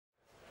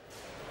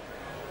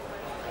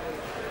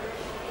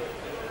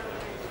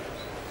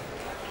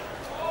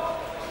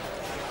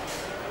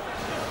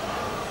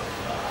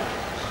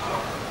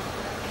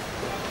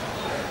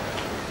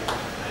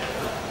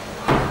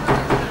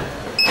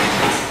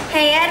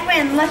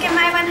Edwin, look at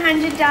my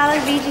 $100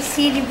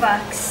 BGCG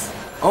bucks.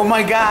 Oh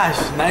my gosh,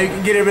 now you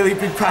can get a really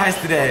big prize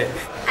today.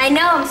 I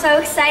know, I'm so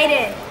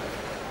excited.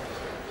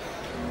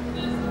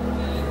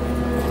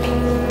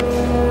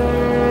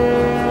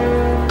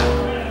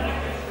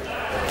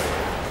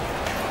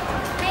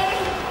 Hey,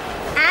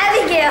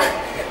 Abigail,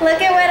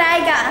 look at what I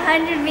got,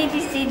 100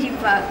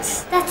 BGCG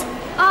bucks. That's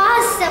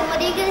awesome.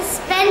 What are you going to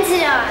spend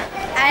it on?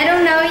 I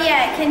don't know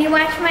yet. Can you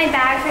watch my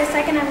bag for a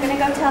second? I'm going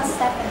to go tell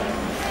Stephanie.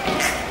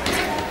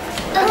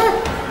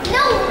 No,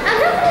 I'm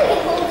not going to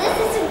hold this.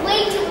 This is way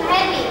too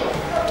heavy.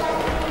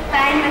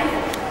 Fine,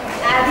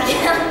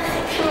 Abigail.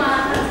 Come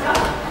on, let's go.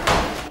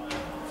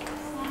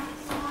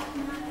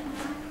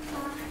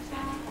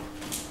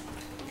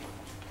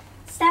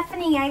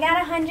 Stephanie, I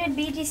got 100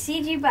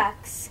 BGCG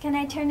bucks. Can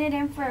I turn it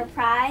in for a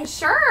prize?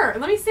 Sure,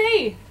 let me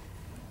see.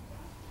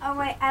 Oh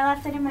wait, I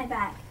left it in my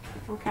bag.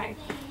 Okay.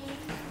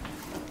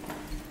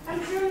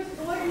 I'm sure it's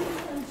ordered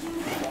from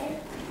Tuesday.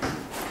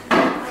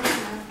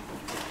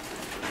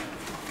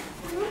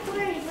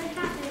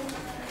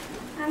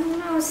 I don't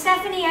know,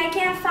 Stephanie, I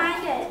can't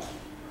find it.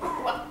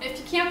 Well, if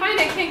you can't find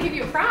it, I can't give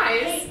you a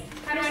prize.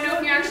 How do I know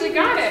if you actually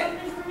got it?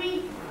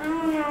 I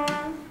don't know.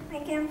 I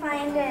can't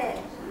find it.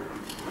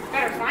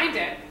 Better find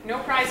it. No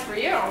prize for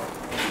you.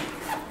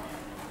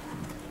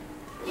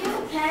 Do you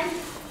have a pen?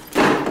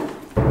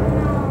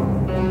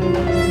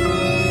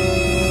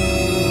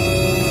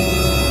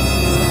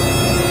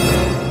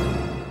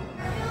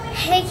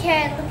 Hey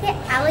Karen, look at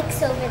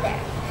Alex over there.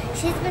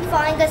 She's been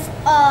following us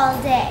all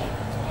day.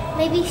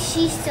 Maybe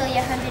she stole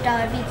your $100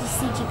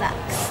 BGCG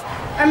bucks.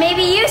 Or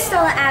maybe you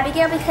stole it,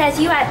 Abigail, because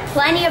you had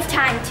plenty of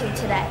time to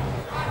today.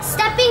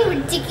 Stop being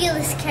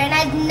ridiculous, Karen.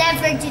 I'd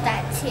never do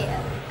that to you.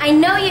 I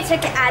know you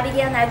took it,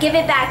 Abigail. Now give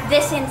it back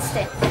this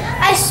instant.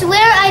 I swear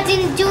I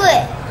didn't do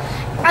it.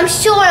 I'm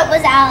sure it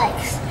was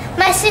Alex.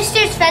 My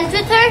sister's friends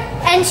with her,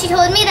 and she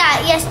told me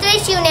that yesterday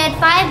she only had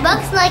 $5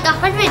 and like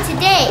 100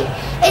 today.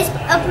 It's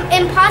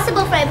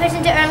impossible for a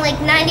person to earn like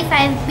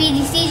 95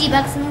 BGCG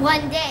bucks in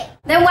one day.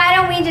 Then why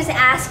don't we just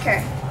ask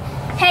her?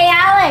 Hey,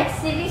 Alex,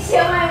 did you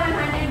steal my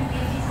 100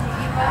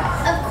 BGCG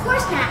bucks? Of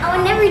course not. I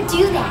would never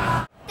do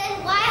that.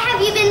 Then why have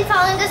you been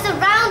following us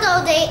around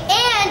all day,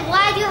 and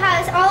why do you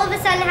have all of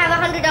a sudden have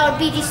 $100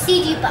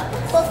 BGCG bucks?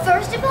 Well,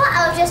 first of all,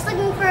 I was just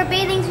looking for a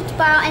bathing suit to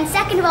borrow, and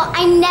second of all,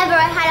 I never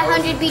had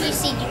 100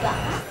 BGCG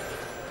bucks.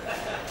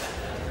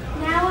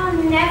 Now I'll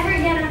never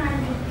get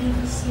 100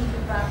 BGCG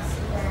bucks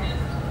again.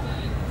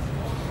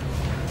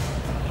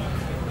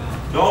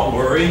 Don't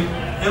worry.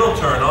 It'll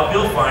turn up.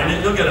 You'll find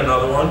it. You'll get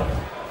another one.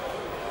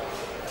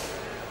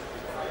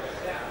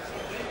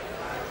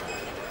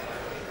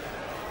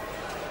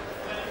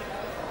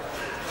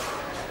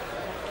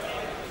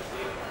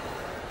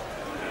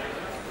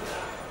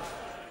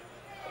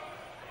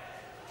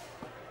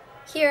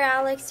 Here,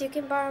 Alex, you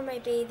can borrow my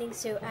bathing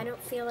suit. I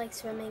don't feel like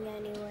swimming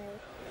anyway.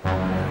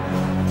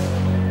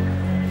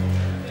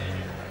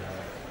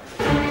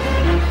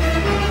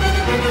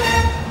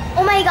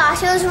 Oh my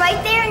gosh, it was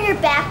right there in your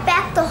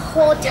backpack the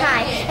whole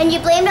time, and you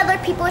blamed other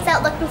people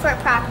without looking for it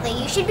properly.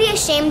 You should be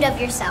ashamed of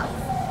yourself.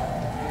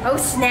 Oh,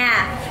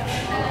 snap.